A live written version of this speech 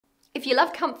If you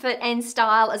love comfort and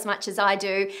style as much as I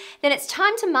do, then it's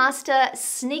time to master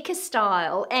sneaker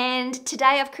style. And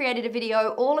today I've created a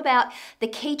video all about the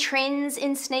key trends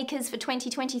in sneakers for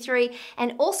 2023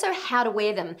 and also how to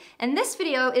wear them. And this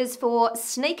video is for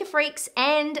sneaker freaks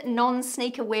and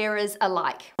non-sneaker wearers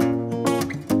alike.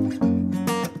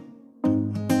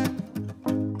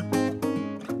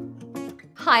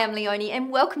 Hi, I'm Leonie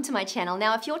and welcome to my channel.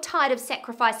 Now, if you're tired of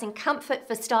sacrificing comfort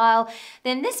for style,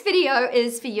 then this video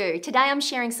is for you. Today I'm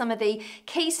sharing some of the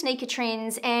key sneaker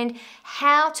trends and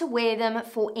how to wear them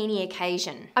for any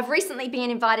occasion. I've recently been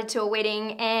invited to a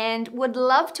wedding and would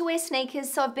love to wear sneakers,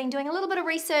 so I've been doing a little bit of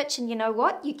research, and you know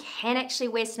what? You can actually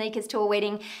wear sneakers to a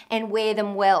wedding and wear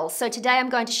them well. So today I'm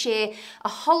going to share a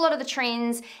whole lot of the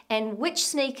trends and which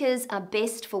sneakers are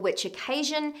best for which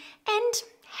occasion and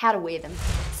how to wear them.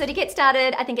 So to get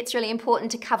started, I think it's really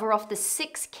important to cover off the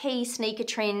 6 key sneaker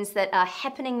trends that are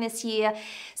happening this year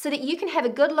so that you can have a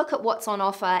good look at what's on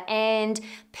offer and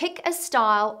pick a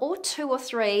style or 2 or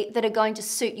 3 that are going to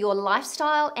suit your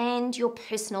lifestyle and your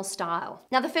personal style.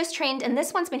 Now, the first trend, and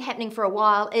this one's been happening for a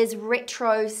while, is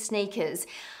retro sneakers.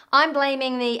 I'm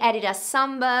blaming the Adidas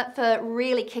Samba for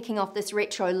really kicking off this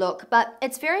retro look, but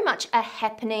it's very much a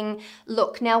happening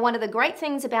look. Now, one of the great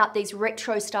things about these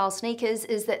retro style sneakers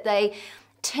is that they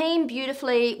team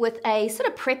beautifully with a sort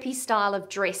of preppy style of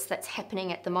dress that's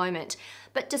happening at the moment.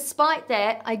 But despite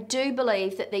that, I do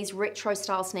believe that these retro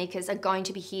style sneakers are going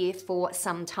to be here for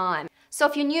some time. So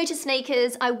if you're new to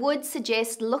sneakers, I would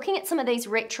suggest looking at some of these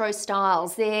retro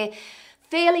styles. They're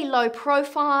fairly low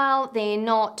profile, they're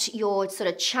not your sort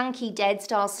of chunky dad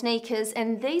style sneakers,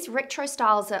 and these retro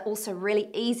styles are also really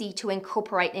easy to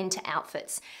incorporate into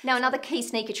outfits. Now, another key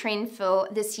sneaker trend for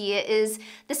this year is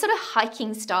the sort of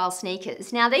hiking style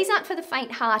sneakers. Now, these aren't for the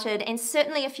faint-hearted, and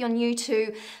certainly if you're new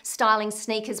to styling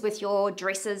sneakers with your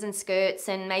dresses and skirts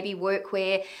and maybe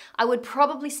workwear, I would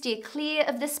probably steer clear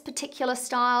of this particular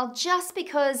style just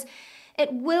because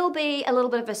it will be a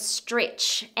little bit of a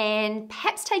stretch and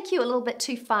perhaps take you a little bit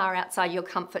too far outside your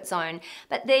comfort zone.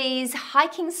 But these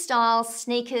hiking style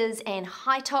sneakers and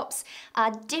high tops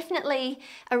are definitely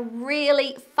a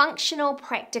really functional,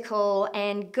 practical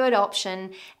and good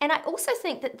option. And I also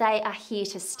think that they are here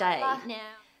to stay.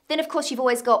 Then of course you've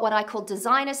always got what I call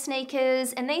designer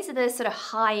sneakers, and these are the sort of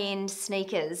high-end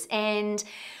sneakers. And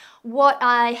what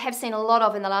I have seen a lot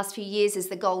of in the last few years is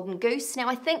the Golden Goose. Now,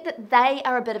 I think that they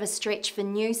are a bit of a stretch for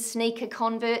new sneaker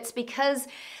converts because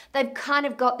they've kind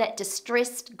of got that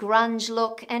distressed grunge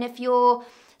look, and if you're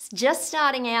just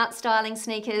starting out styling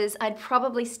sneakers, I'd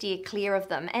probably steer clear of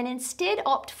them and instead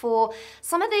opt for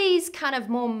some of these kind of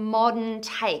more modern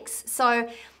takes. So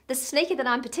the sneaker that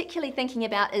I'm particularly thinking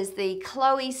about is the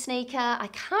Chloe sneaker. I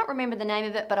can't remember the name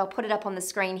of it, but I'll put it up on the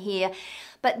screen here.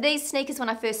 But these sneakers, when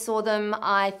I first saw them,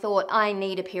 I thought, I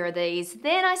need a pair of these.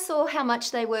 Then I saw how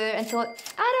much they were and thought,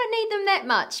 I don't need them that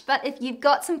much. But if you've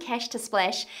got some cash to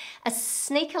splash, a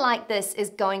sneaker like this is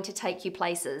going to take you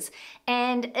places.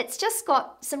 And it's just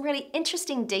got some really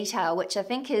interesting detail, which I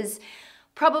think is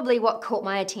probably what caught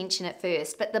my attention at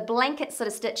first. But the blanket sort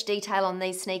of stitch detail on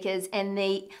these sneakers and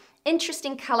the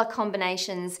interesting color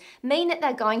combinations mean that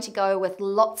they're going to go with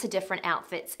lots of different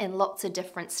outfits and lots of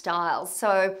different styles.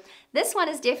 So this one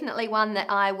is definitely one that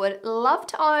I would love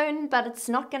to own, but it's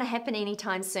not going to happen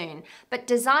anytime soon. But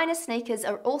designer sneakers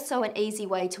are also an easy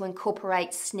way to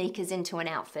incorporate sneakers into an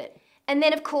outfit. And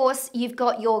then of course you've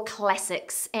got your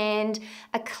classics, and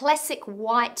a classic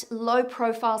white low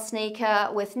profile sneaker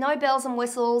with no bells and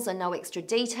whistles and no extra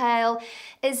detail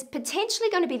is potentially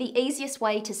going to be the easiest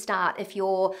way to start if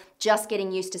you're just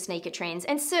getting used to sneaker trends.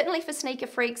 And certainly for sneaker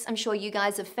freaks, I'm sure you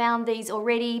guys have found these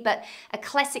already, but a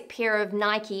classic pair of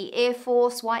Nike Air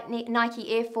Force, white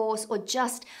Nike Air Force, or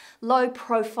just low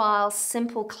profile,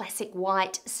 simple classic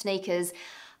white sneakers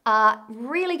are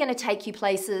really going to take you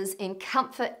places in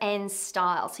comfort and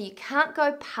style. So you can't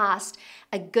go past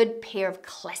a good pair of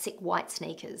classic white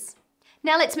sneakers.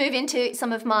 Now let's move into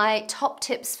some of my top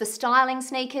tips for styling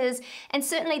sneakers, and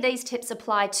certainly these tips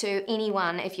apply to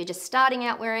anyone if you're just starting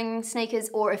out wearing sneakers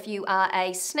or if you are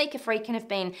a sneaker freak and have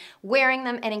been wearing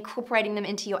them and incorporating them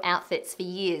into your outfits for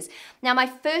years. Now, my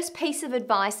first piece of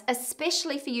advice,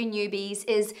 especially for you newbies,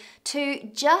 is to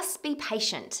just be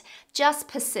patient. Just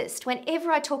persist.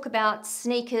 Whenever I talk about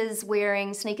sneakers,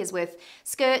 wearing sneakers with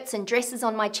skirts and dresses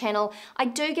on my channel, I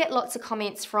do get lots of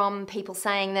comments from people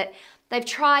saying that they've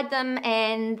tried them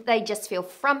and they just feel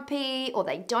frumpy or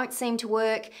they don't seem to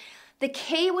work. The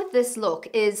key with this look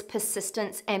is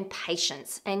persistence and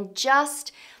patience, and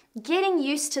just getting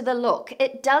used to the look.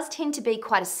 It does tend to be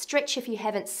quite a stretch if you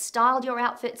haven't styled your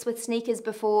outfits with sneakers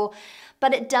before,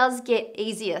 but it does get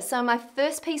easier. So my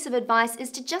first piece of advice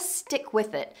is to just stick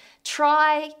with it.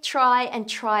 Try, and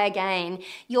try again.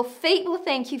 Your feet will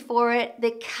thank you for it.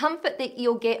 The comfort that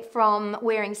you'll get from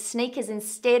wearing sneakers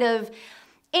instead of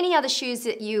any other shoes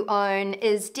that you own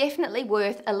is definitely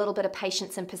worth a little bit of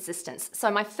patience and persistence.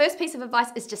 So my first piece of advice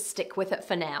is just stick with it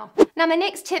for now. Now my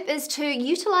next tip is to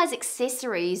utilize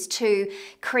accessories to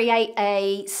create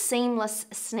a seamless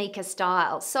sneaker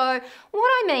style. So what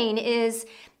I mean is,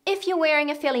 if you're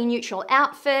wearing a fairly neutral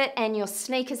outfit and your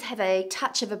sneakers have a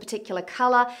touch of a particular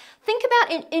color, think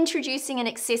about introducing an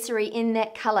accessory in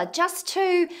that color just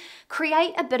to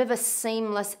create a bit of a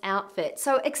seamless outfit.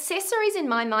 So accessories in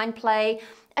my mind play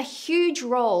a huge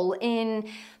role in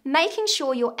making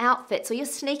sure your outfits or your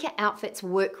sneaker outfits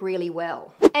work really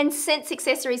well. And since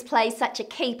accessories play such a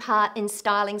key part in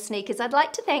styling sneakers, I'd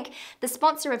like to thank the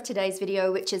sponsor of today's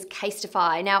video, which is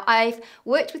Casetify. Now, I've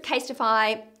worked with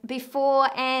Casetify before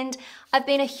and I've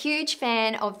been a huge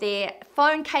fan of their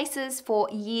phone cases for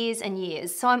years and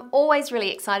years. So I'm always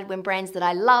really excited when brands that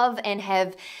I love and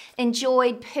have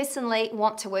enjoyed personally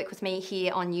want to work with me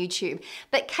here on YouTube.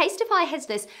 But Casetify has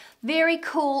this very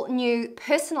cool new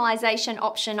personalization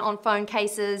option on phone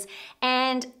cases,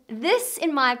 and this,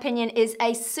 in my opinion, is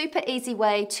a super easy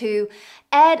way to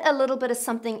add a little bit of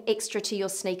something extra to your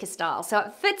sneaker style. So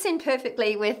it fits in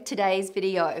perfectly with today's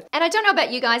video. And I don't know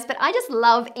about you guys, but I just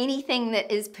love anything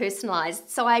that is personalized.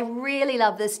 So I really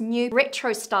love this new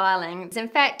retro styling. In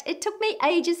fact, it took me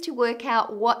ages to work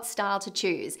out what style to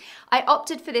choose. I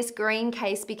opted for this green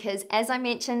case because, as I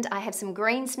mentioned, I have some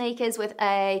green sneakers with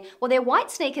they're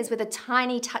white sneakers with a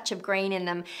tiny touch of green in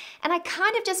them. And I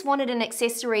kind of just wanted an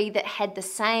accessory that had the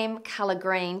same color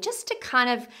green, just to kind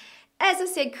of, as I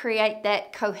said, create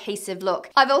that cohesive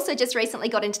look. I've also just recently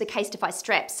got into the Casetify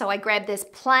strap, so I grabbed this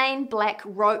plain black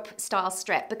rope style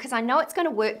strap because I know it's going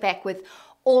to work back with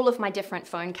all of my different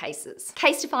phone cases.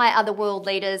 Casetify are the world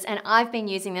leaders and I've been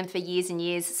using them for years and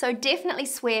years, so definitely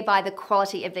swear by the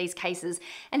quality of these cases,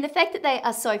 and the fact that they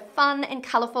are so fun and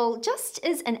colorful just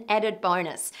is an added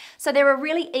bonus. So they're a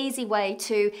really easy way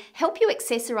to help you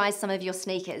accessorize some of your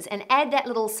sneakers and add that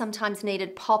little sometimes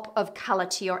needed pop of color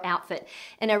to your outfit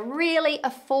in a really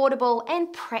affordable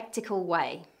and practical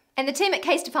way. And the team at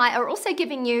Casetify are also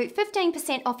giving you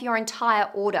 15% off your entire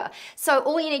order. So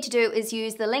all you need to do is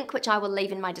use the link, which I will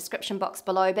leave in my description box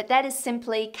below, but that is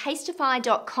simply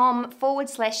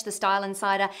casetify.com/The Style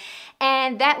Insider,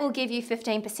 and that will give you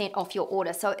 15% off your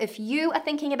order. So if you are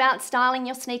thinking about styling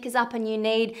your sneakers up and you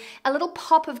need a little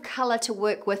pop of color to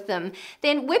work with them,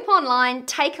 then whip online,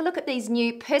 take a look at these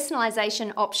new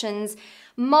personalization options,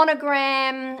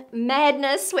 monogram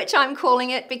madness, which I'm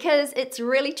calling it, because it's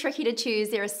really tricky to choose.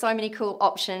 There are so many cool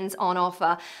options on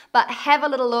offer, but have a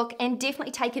little look and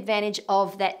definitely take advantage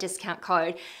of that discount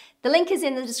code. The link is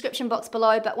in the description box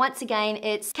below, but once again,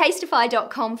 it's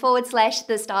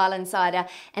casetify.com/The Style Insider,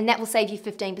 and that will save you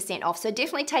 15% off. So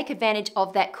definitely take advantage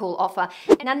of that cool offer.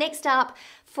 And now next up,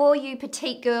 for you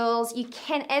petite girls, you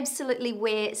can absolutely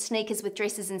wear sneakers with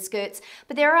dresses and skirts,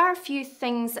 but there are a few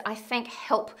things that I think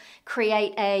help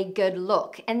create a good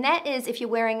look. And that is, if you're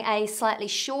wearing a slightly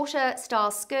shorter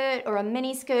style skirt or a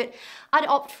mini skirt, I'd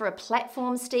opt for a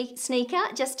platform sneaker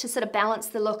just to sort of balance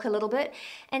the look a little bit.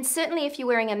 And certainly if you're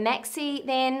wearing a maxi,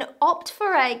 then opt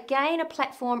for a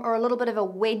platform or a little bit of a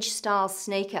wedge style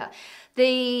sneaker.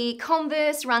 The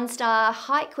Converse Runstar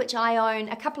Hike, which I own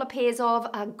a couple of pairs of,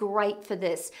 are great for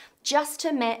this, just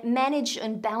to manage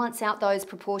and balance out those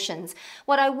proportions.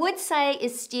 What I would say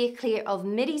is steer clear of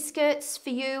midi skirts for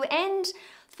you and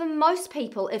for most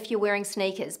people if you're wearing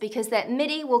sneakers, because that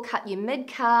midi will cut you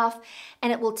mid-calf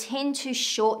and it will tend to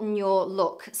shorten your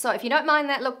look. So if you don't mind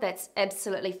that look, that's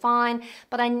absolutely fine,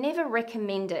 but I never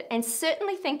recommend it. And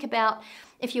certainly think about,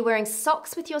 if you're wearing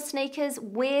socks with your sneakers,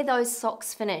 where those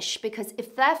socks finish, because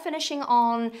if they're finishing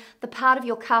on the part of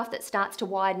your calf that starts to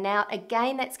widen out,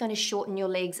 again, that's going to shorten your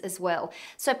legs as well.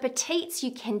 So petites,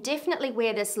 you can definitely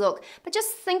wear this look, but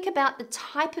just think about the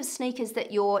type of sneakers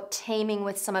that you're teaming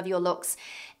with some of your looks.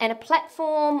 And a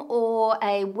platform or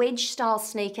a wedge style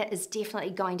sneaker is definitely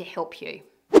going to help you.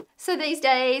 So these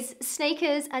days,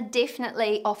 sneakers are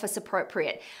definitely office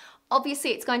appropriate.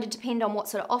 Obviously, it's going to depend on what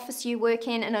sort of office you work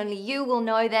in, and only you will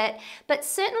know that, but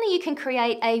certainly you can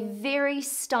create a very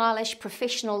stylish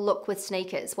professional look with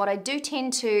sneakers. What I do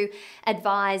tend to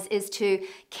advise is to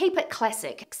keep it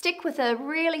classic. Stick with a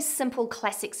really simple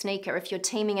classic sneaker if you're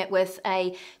teaming it with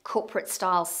a corporate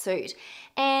style suit.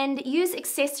 and use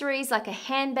accessories like a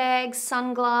handbag,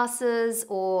 sunglasses,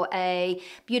 or a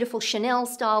beautiful Chanel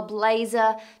style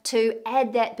blazer to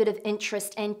add that bit of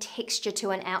interest and texture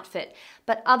to an outfit.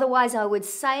 But otherwise, I would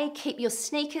say keep your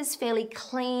sneakers fairly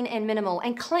clean and minimal.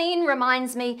 And clean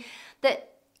reminds me that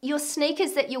your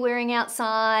sneakers that you're wearing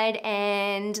outside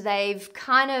and they've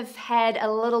kind of had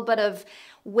a little bit of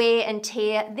wear and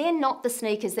tear, they're not the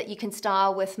sneakers that you can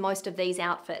style with most of these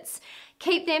outfits.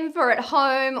 Keep them for at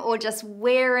home or just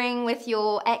wearing with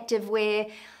your active wear.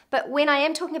 But when I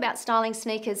am talking about styling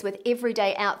sneakers with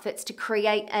everyday outfits to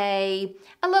create a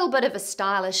little bit of a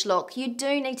stylish look, you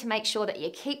do need to make sure that you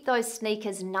keep those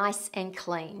sneakers nice and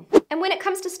clean. And when it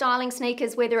comes to styling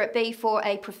sneakers, whether it be for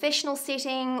a professional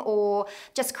setting or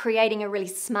just creating a really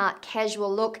smart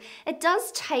casual look, it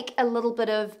does take a little bit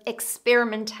of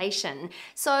experimentation.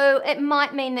 So it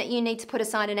might mean that you need to put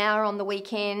aside an hour on the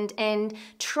weekend and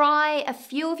try a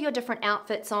few of your different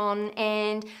outfits on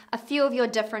and a few of your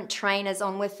different trainers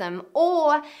on with them.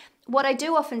 Or what I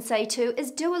do often say too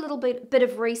is do a little bit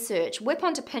of research. Whip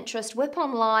onto Pinterest, whip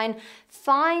online,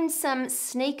 find some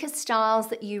sneaker styles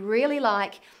that you really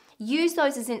like. Use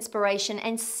those as inspiration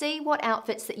and see what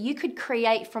outfits that you could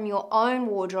create from your own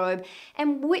wardrobe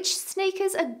and which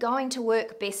sneakers are going to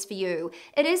work best for you.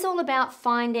 It is all about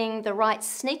finding the right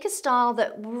sneaker style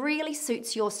that really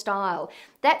suits your style.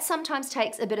 That sometimes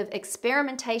takes a bit of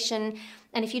experimentation,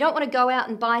 and if you don't want to go out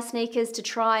and buy sneakers to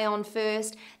try on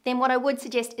first, then what I would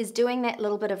suggest is doing that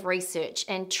little bit of research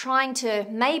and trying to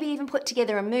maybe even put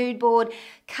together a mood board,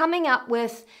 coming up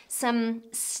with some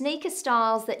sneaker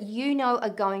styles that you know are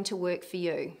going to work for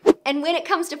you. And when it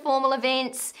comes to formal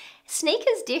events,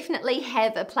 sneakers definitely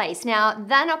have a place. Now,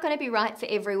 they're not going to be right for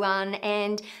everyone,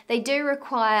 and they do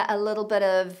require a little bit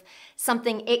of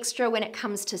something extra when it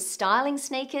comes to styling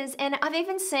sneakers. And I've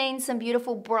even seen some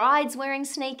beautiful brides wearing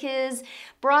sneakers,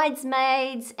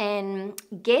 bridesmaids and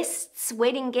guests,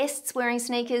 wedding guests wearing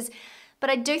sneakers. But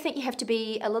I do think you have to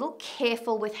be a little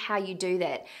careful with how you do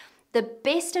that. The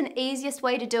best and easiest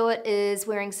way to do it is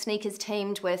wearing sneakers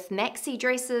teamed with maxi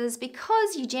dresses,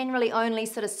 because you generally only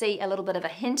sort of see a little bit of a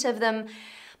hint of them.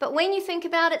 But when you think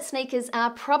about it, sneakers are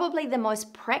probably the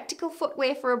most practical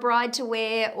footwear for a bride to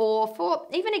wear, or for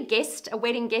even a guest, a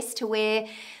wedding guest to wear.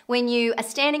 When you are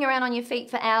standing around on your feet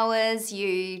for hours,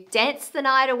 you dance the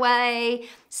night away,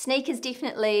 sneakers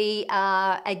definitely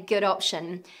are a good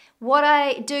option. What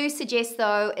I do suggest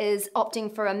though is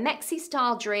opting for a maxi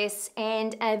style dress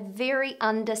and a very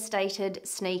understated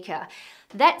sneaker.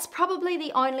 That's probably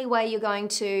the only way you're going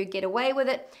to get away with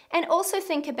it. And also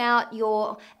think about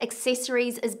your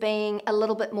accessories as being a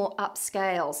little bit more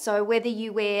upscale. So whether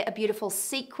you wear a beautiful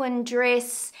sequin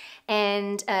dress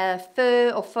and a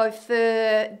fur or faux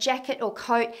fur jacket or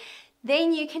coat,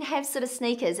 then you can have sort of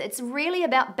sneakers. It's really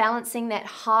about balancing that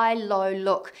high-low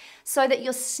look so that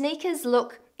your sneakers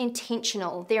look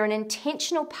intentional. They're an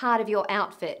intentional part of your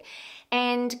outfit.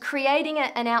 And creating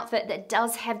an outfit that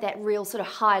does have that real sort of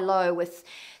high-low with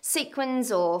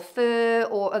sequins or fur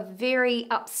or a very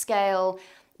upscale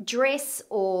dress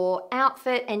or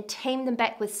outfit and team them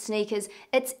back with sneakers,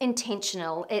 it's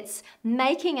intentional. It's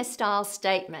making a style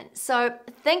statement. So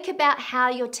think about how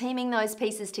you're teaming those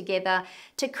pieces together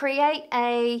to create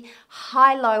a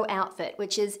high-low outfit,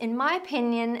 which is, in my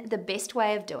opinion, the best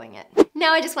way of doing it.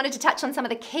 Now I just wanted to touch on some of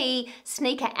the key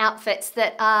sneaker outfits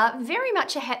that are very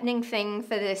much a happening thing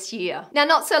for this year. Now,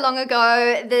 not so long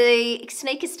ago, the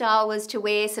sneaker style was to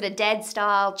wear sort of dad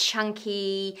style,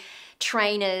 chunky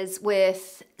trainers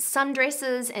with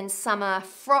sundresses and summer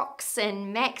frocks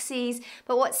and maxis.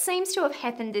 But what seems to have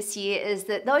happened this year is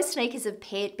that those sneakers have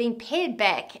been pared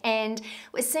back, and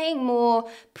we're seeing more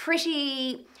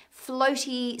pretty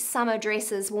floaty summer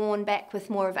dresses worn back with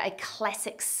more of a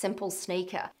classic simple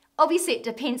sneaker. Obviously, it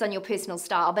depends on your personal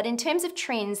style, but in terms of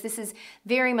trends, this is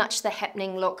very much the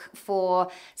happening look for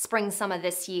spring, summer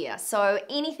this year. So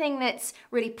anything that's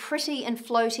really pretty and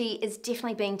floaty is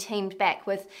definitely being teamed back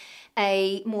with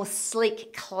a more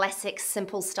sleek, classic,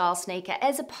 simple style sneaker,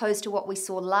 as opposed to what we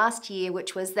saw last year,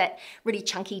 which was that really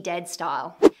chunky dad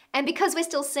style. And because we're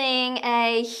still seeing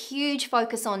a huge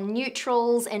focus on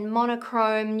neutrals and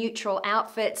monochrome neutral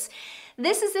outfits,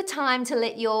 this is the time to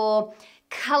let your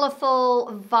colorful,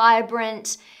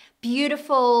 vibrant,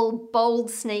 beautiful,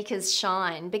 bold sneakers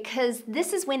shine, because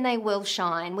this is when they will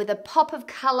shine. With a pop of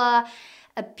color,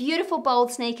 a beautiful,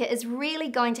 bold sneaker is really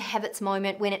going to have its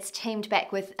moment when it's teamed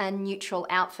back with a neutral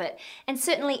outfit. And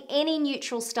certainly any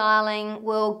neutral styling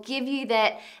will give you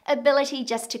that ability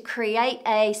just to create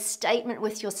a statement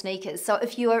with your sneakers. So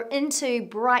if you are into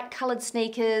bright colored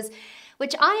sneakers,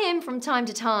 which I am from time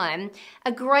to time,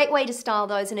 a great way to style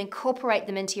those and incorporate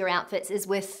them into your outfits is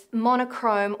with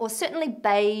monochrome or certainly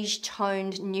beige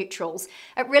toned neutrals.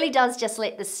 It really does just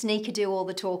let the sneaker do all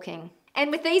the talking. And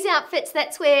with these outfits,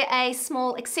 that's where a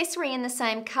small accessory in the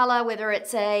same color, whether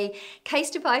it's a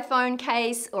Case-to-Buy phone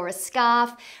case or a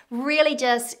scarf, really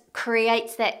just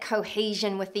creates that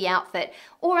cohesion with the outfit.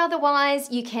 Or otherwise,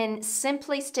 you can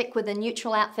simply stick with a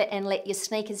neutral outfit and let your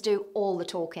sneakers do all the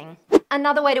talking.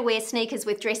 Another way to wear sneakers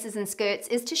with dresses and skirts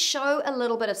is to show a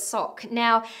little bit of sock.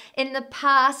 Now, in the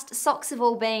past, socks have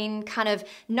all been kind of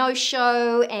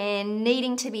no-show and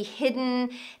needing to be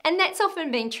hidden, and that's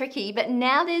often been tricky, but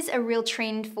now there's a real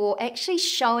trend for actually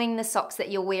showing the socks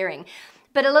that you're wearing.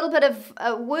 But a little bit of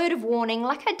a word of warning,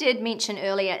 like I did mention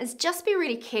earlier, is just be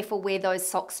really careful where those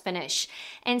socks finish.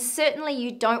 And certainly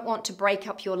you don't want to break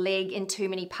up your leg in too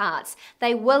many parts.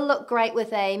 They will look great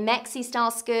with a maxi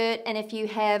style skirt, and if you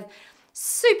have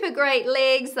super great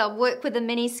legs, they'll work with a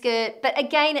mini skirt. But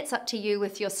again, it's up to you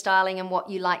with your styling and what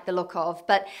you like the look of.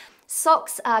 But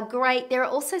socks are great. There are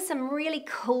also some really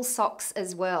cool socks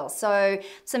as well. So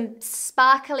some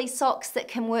sparkly socks that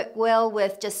can work well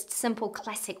with just simple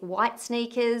classic white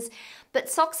sneakers. But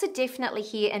socks are definitely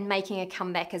here and making a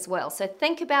comeback as well. So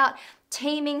think about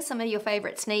teaming some of your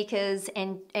favorite sneakers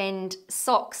and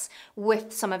socks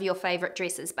with some of your favorite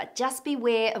dresses, but just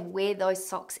beware of where those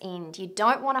socks end. You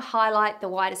don't want to highlight the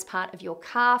widest part of your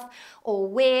calf or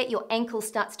where your ankle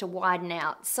starts to widen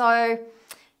out. So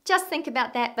just think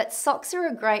about that, but socks are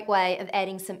a great way of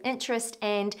adding some interest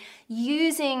and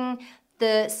using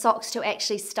the socks to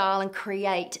actually style and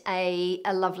create a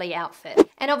lovely outfit.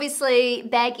 And obviously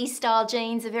baggy style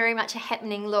jeans are very much a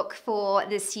happening look for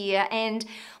this year, and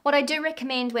what I do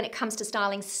recommend when it comes to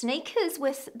styling sneakers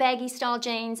with baggy style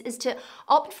jeans is to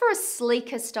opt for a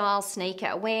sleeker style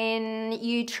sneaker. When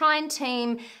you try and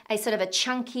team a sort of a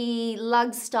chunky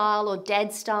lug style or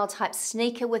dad style type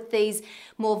sneaker with these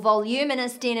more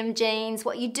voluminous denim jeans,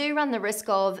 what you do run the risk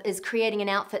of is creating an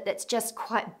outfit that's just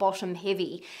quite bottom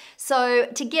heavy. So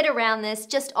to get around this,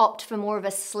 just opt for more of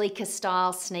a sleeker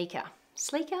style sneaker.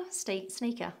 Sleeker?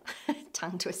 Sneaker.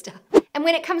 Tongue twister. And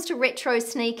when it comes to retro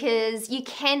sneakers, you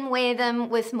can wear them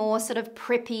with more sort of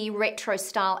preppy retro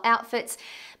style outfits,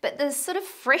 but the sort of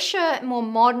fresher, more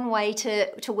modern way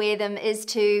to wear them is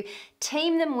to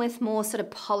team them with more sort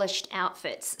of polished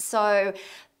outfits. So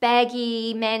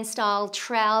baggy man style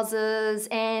trousers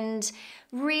and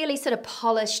really sort of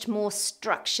polished, more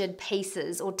structured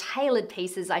pieces, or tailored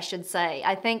pieces, I should say.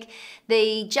 I think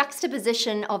the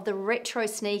juxtaposition of the retro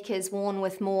sneakers worn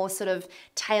with more sort of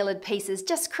tailored pieces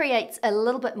just creates a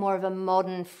little bit more of a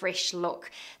modern, fresh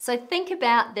look. So think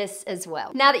about this as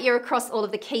well. Now that you're across all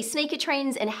of the key sneaker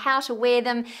trends and how to wear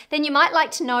them, then you might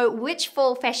like to know which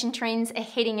fall fashion trends are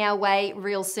heading our way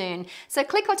real soon. So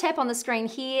click or tap on the screen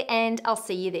here and I'll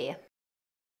see you there.